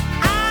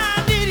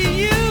I needed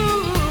you.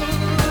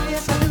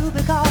 Yes, I do,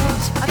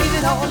 because I give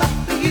it all up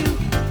for you.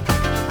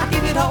 I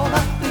give it all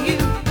up for you.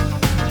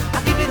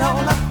 I give it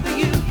all up for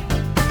you.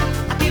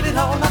 I give it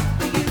all up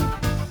for you.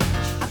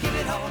 I give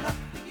it all up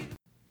for you.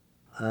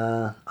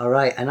 All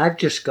right, and I've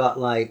just got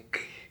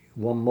like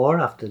one more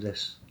after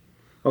this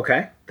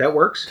Okay, that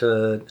works.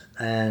 to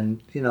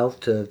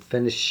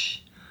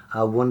finish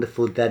our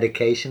wonderful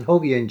dedication.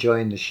 Hope you're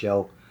enjoying the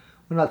show.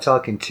 We're not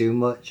talking too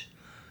much.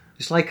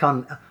 It's like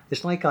on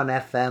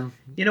FM.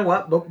 You know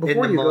what? Before In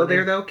the you go morning.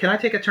 there, though, can I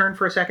take a turn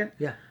for a second?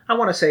 Yeah. I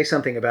want to say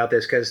something about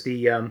this because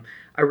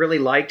I really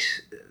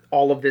liked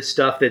all of this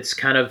stuff that's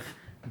kind of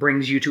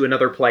brings you to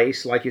another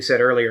place, like you said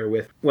earlier,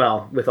 with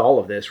all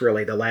of this,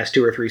 really, the last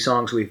 2 or 3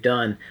 songs we've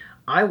done.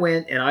 I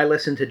went and I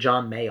listened to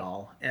John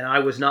Mayall, and I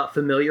was not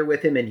familiar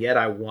with him, and yet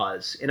I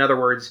was. In other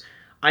words,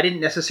 I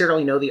didn't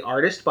necessarily know the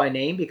artist by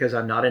name because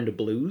I'm not into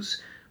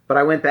blues, but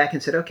I went back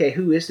and said, okay,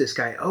 who is this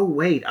guy? Oh,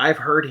 wait, I've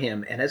heard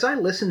him. And as I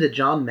listened to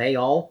John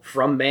Mayall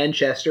from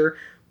Manchester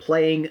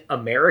playing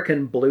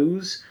American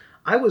blues,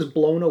 I was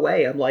blown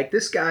away. I'm like,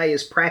 this guy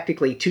is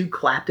practically 2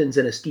 Claptons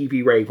and a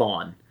Stevie Ray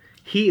Vaughan.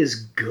 He is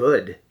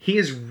good. He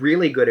is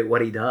really good at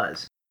what he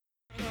does.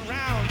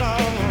 Around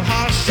on a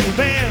horse and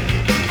bend,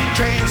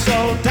 train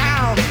slowed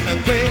down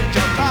and quit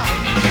your car.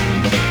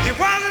 He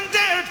wasn't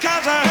dead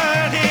 'cause I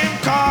heard him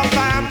call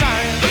by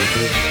night.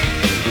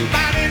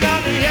 Riding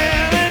on the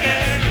yelling,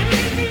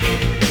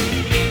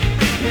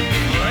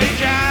 rain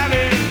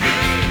driving,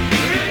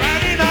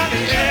 riding on the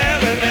yelling.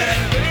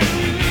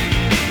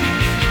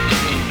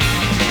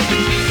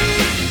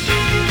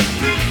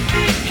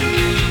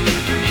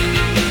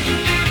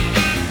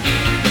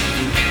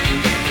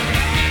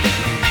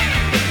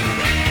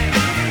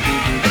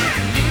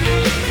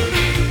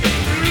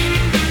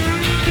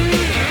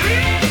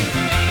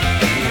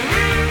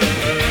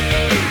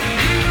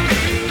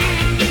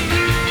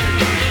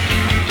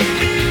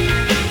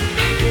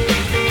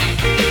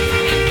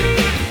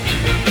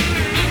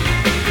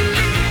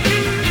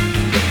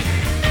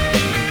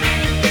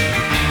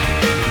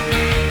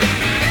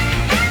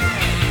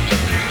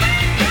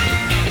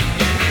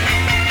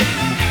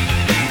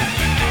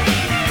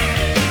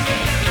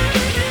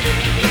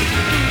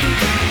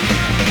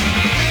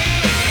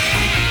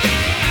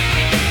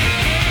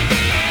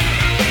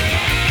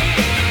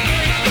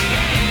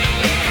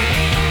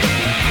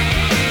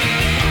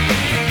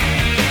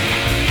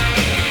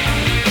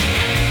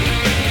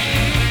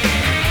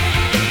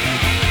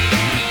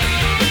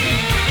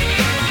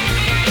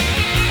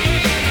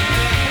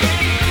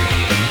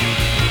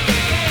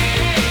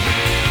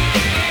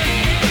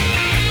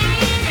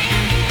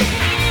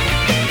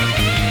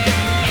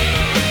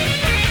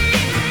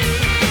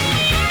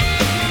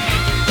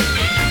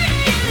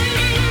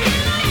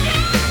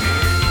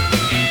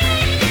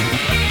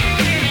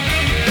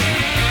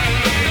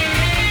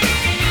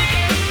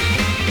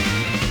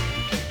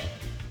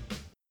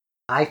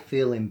 I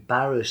feel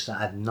embarrassed that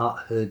I've not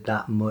heard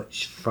that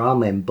much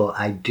from him, but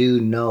I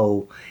do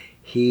know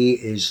he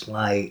is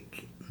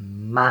like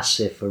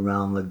massive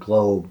around the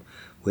globe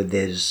with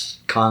his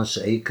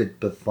concert. He could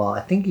perform.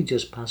 I think he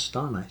just passed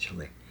on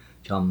actually,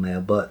 John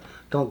Mayer, but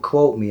don't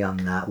quote me on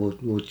that.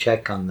 We'll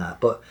check on that.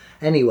 But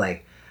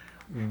anyway,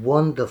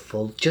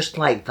 wonderful. Just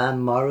like Van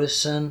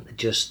Morrison,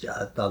 just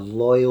a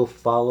loyal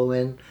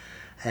following,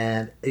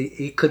 and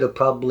he could have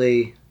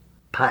probably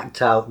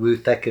packed out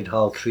Ruth Eckerd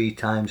Hall 3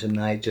 times a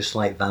night, just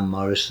like Van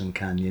Morrison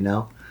can, you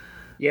know?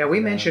 Yeah, we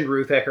mentioned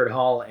Ruth Eckerd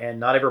Hall, and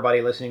not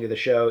everybody listening to the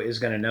show is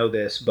going to know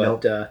this,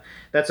 but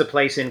that's a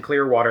place in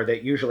Clearwater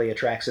that usually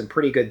attracts some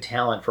pretty good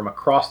talent from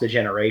across the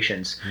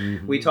generations.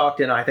 Mm-hmm. We talked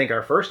in, I think,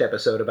 our first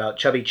episode about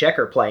Chubby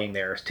Checker playing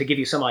there. To give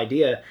you some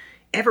idea,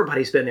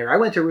 everybody's been there. I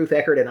went to Ruth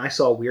Eckerd and I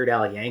saw Weird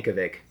Al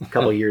Yankovic a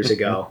couple years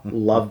ago.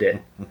 Loved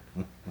it.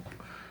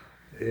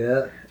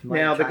 Yeah.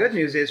 Now, the good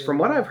news is, from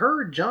what I've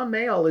heard, John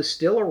Mayall is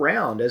still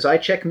around. As I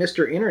check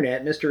Mr.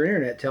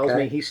 Internet tells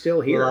me he's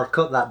still here. Well, I've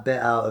cut that bit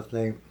out if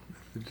they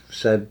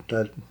said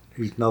that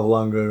he's no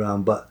longer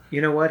around, but...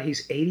 You know what?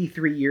 He's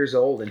 83 years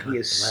old, and he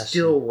is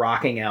still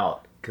rocking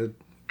out. Good.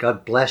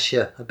 God bless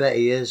you. I bet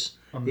he is.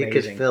 Amazing.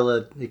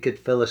 He could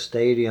fill a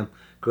stadium.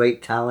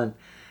 Great talent.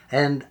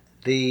 And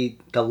the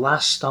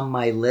last on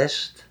my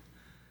list,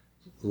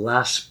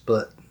 last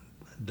but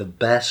the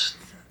best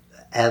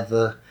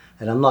ever...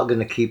 And I'm not going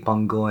to keep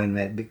on going,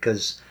 mate,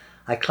 because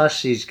I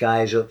class these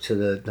guys up to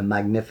the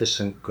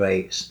magnificent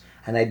greats.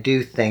 And I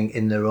do think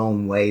in their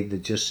own way they're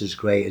just as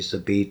great as the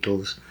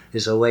Beatles,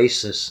 is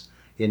Oasis.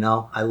 You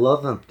know, I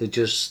love them.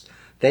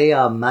 They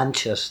are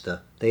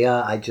Manchester. They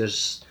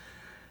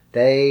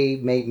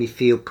make me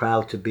feel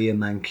proud to be a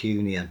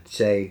Mancunian.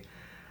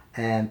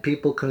 And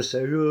people can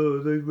say, oh,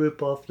 they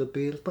rip off the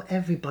Beatles. But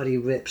everybody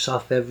rips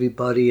off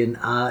everybody in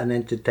art and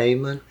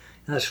entertainment.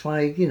 That's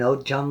why, you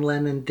know, John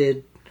Lennon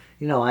did,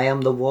 you know, I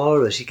Am the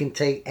Walrus. You can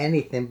take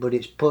anything, but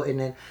it's putting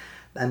in.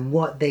 And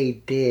what they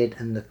did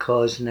and the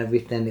cause and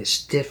everything,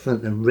 it's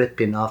different than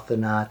ripping off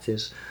an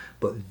artist.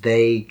 But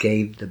they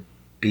gave the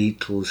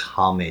Beatles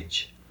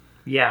homage.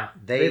 Yeah,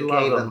 They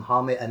love gave them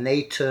homage and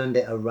they turned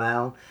it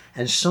around.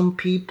 And some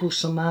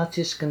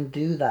artists can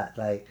do that.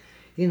 Like,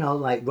 you know,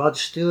 like Rod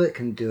Stewart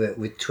can do it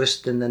with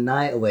Twisting the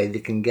Night Away. They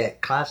can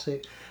get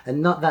classic.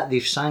 And not that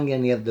they've sang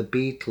any of the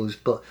Beatles,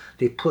 but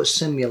they put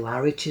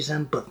similarities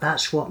in. But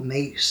that's what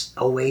makes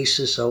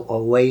Oasis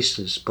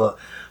Oasis. But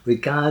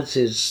regards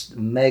as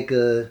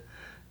mega,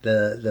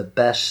 the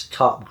best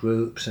top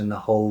groups in the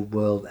whole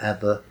world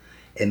ever,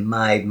 in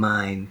my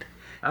mind.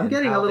 I'm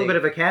getting a little bit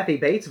of a Kathy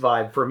Bates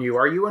vibe from you.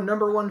 Are you a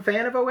number one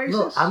fan of Oasis?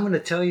 Look, I'm going to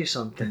tell you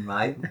something,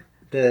 right?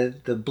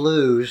 the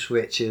blues,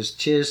 which is,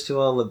 cheers to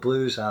all the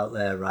blues out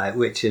there, right?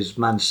 Which is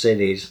Man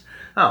City's.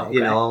 Oh, okay.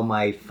 You know, all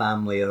my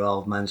family are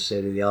all Man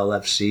City. They all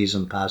have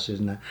season passes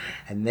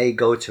and they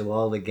go to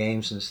all the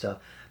games and stuff.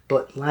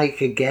 But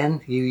like,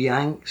 again, you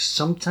Yanks,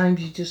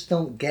 sometimes you just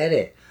don't get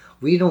it.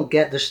 We don't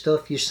get the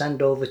stuff you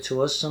send over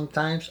to us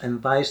sometimes, and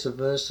vice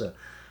versa.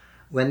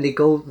 When they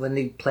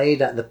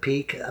played at the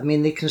peak, I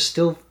mean, they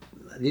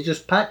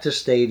just packed a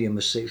stadium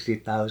of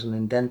 60,000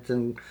 in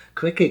Denton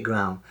Cricket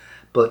Ground,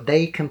 but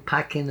they can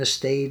pack in a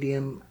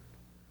stadium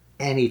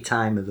any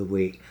time of the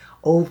week.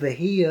 Over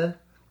here,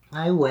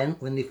 I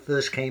went when they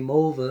first came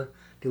over.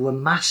 They were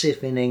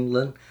massive in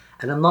England,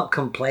 and I'm not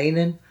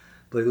complaining,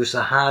 but it was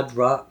a Hard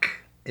Rock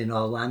in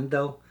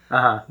Orlando.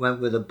 Went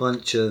with a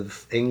bunch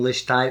of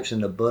English types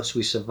in a bus.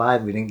 We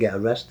survived. We didn't get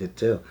arrested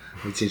too,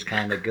 which is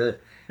kind of good.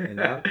 You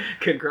know?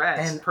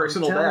 Congrats, and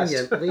personal I'm telling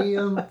best. you,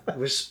 Liam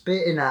was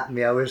spitting at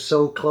me. I was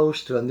so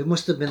close to him. There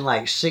must have been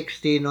like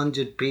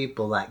 1,600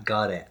 people that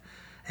got it.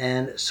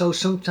 And so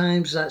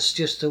sometimes that's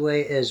just the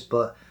way it is.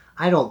 But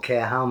I don't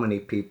care how many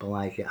people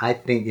like it. I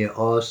think you're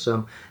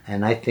awesome.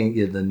 And I think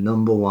you're the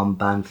number one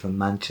band from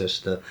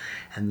Manchester.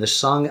 And the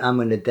song I'm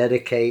going to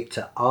dedicate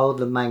to all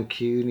the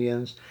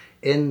Mancunians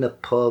in the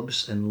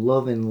pubs and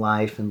loving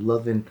life and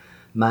loving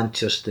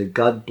Manchester,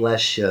 God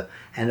bless you.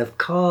 And of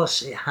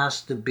course it has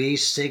to be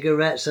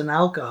cigarettes and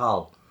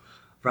alcohol,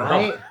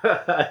 right?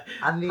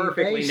 I mean,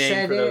 Perfectly they named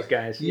said for it. those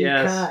guys. You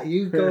Yes. can't,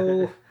 you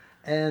go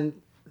and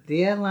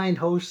the airline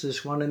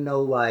hostess want to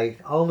know why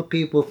all the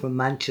people from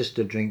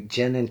Manchester drink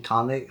gin and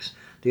tonics.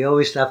 They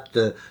always have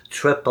to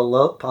triple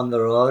up on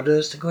their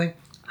orders. They're going,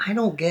 I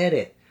don't get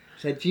it.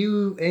 Said,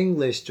 you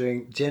English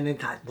drink gin and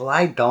tonic. Well,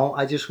 I don't.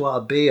 I just want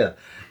a beer.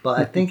 But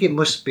I think it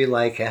must be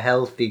like a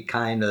healthy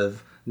kind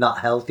of, not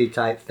healthy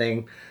type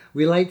thing.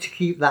 We like to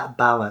keep that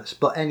balance.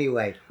 But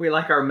anyway. We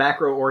like our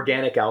macro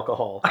organic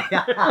alcohol.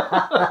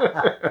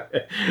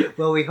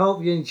 Well, we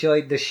hope you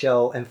enjoyed the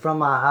show. And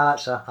from our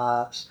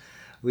hearts,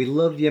 we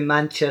love you,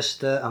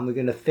 Manchester. And we're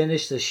going to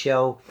finish the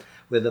show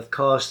with, of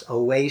course,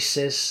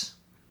 Oasis,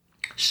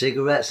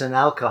 cigarettes and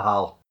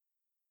alcohol.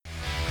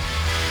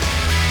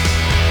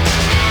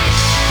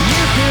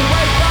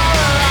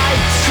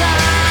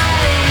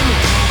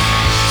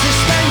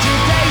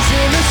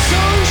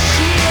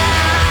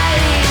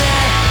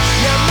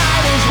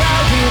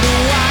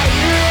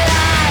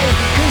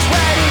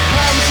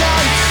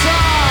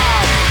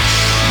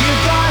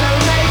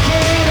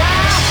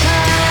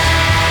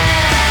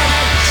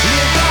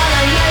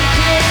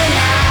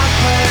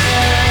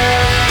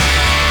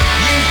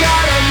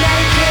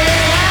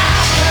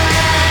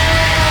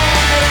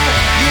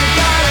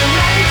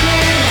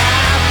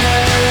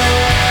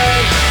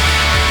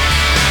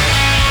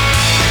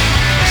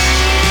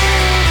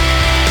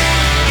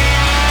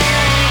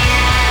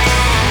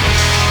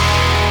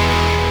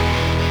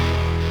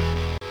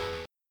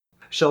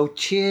 So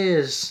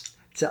cheers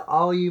to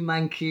all you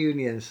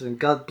Mancunians and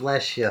God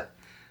bless you.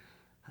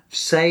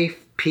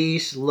 Safe,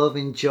 peace, love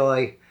and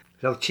joy.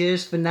 So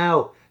cheers for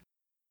now.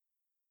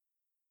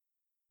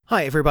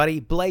 Hi everybody,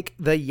 Blake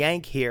the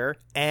Yank here,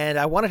 and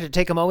I wanted to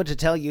take a moment to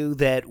tell you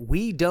that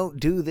we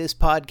don't do this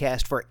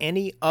podcast for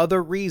any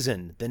other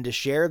reason than to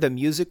share the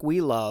music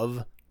we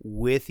love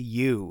with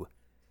you.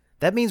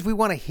 That means we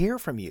want to hear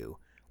from you.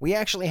 We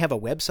actually have a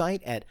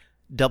website at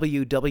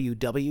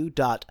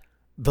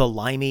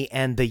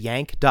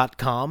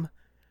www.thelimeyandtheyank.com.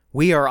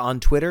 We are on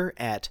Twitter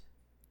at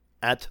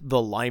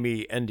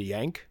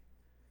 @thelimeyandyank.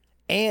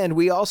 And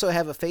we also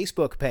have a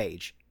Facebook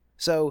page.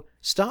 So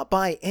stop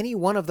by any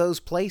one of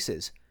those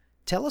places.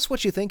 Tell us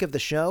what you think of the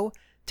show.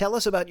 Tell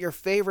us about your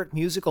favorite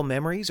musical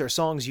memories or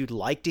songs you'd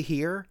like to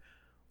hear.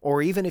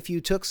 Or even if you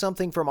took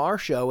something from our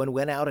show and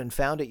went out and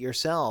found it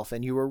yourself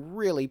and you were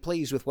really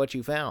pleased with what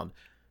you found.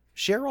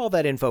 Share all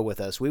that info with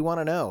us. We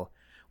want to know.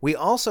 We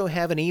also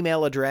have an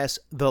email address,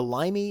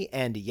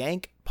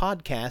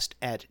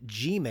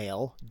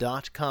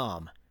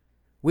 thelimeyandyankpodcast@gmail.com.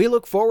 We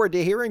look forward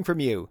to hearing from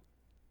you.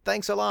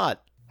 Thanks a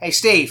lot. Hey,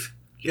 Steve,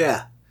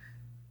 Yeah.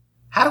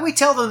 how do we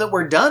tell them that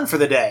we're done for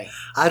the day?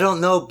 I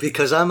don't know,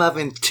 because I'm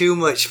having too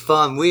much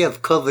fun. We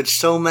have covered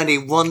so many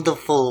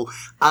wonderful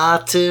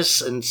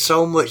artists and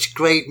so much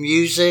great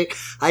music.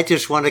 I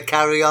just want to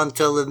carry on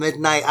till the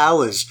midnight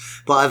hours.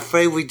 But I'm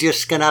afraid we're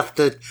just going to have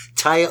to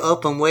tie it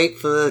up and wait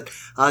for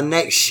our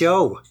next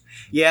show.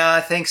 Yeah,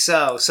 I think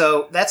so.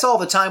 So that's all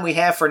the time we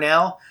have for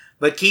now.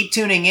 But keep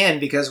tuning in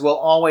because we'll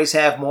always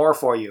have more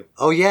for you.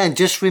 Oh, yeah, and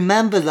just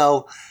remember,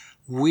 though,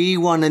 we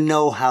want to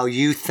know how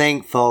you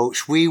think,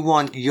 folks. We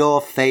want your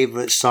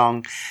favorite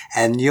song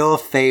and your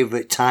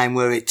favorite time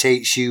where it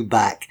takes you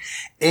back.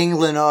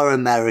 England or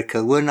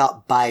America, we're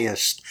not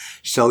biased.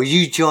 So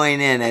you join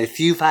in, and if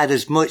you've had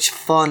as much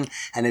fun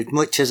and as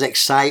much as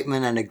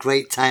excitement and a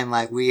great time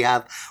like we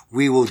have,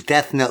 we will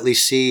definitely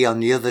see you on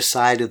the other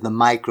side of the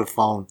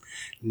microphone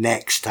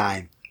next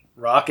time.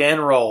 Rock and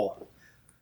roll.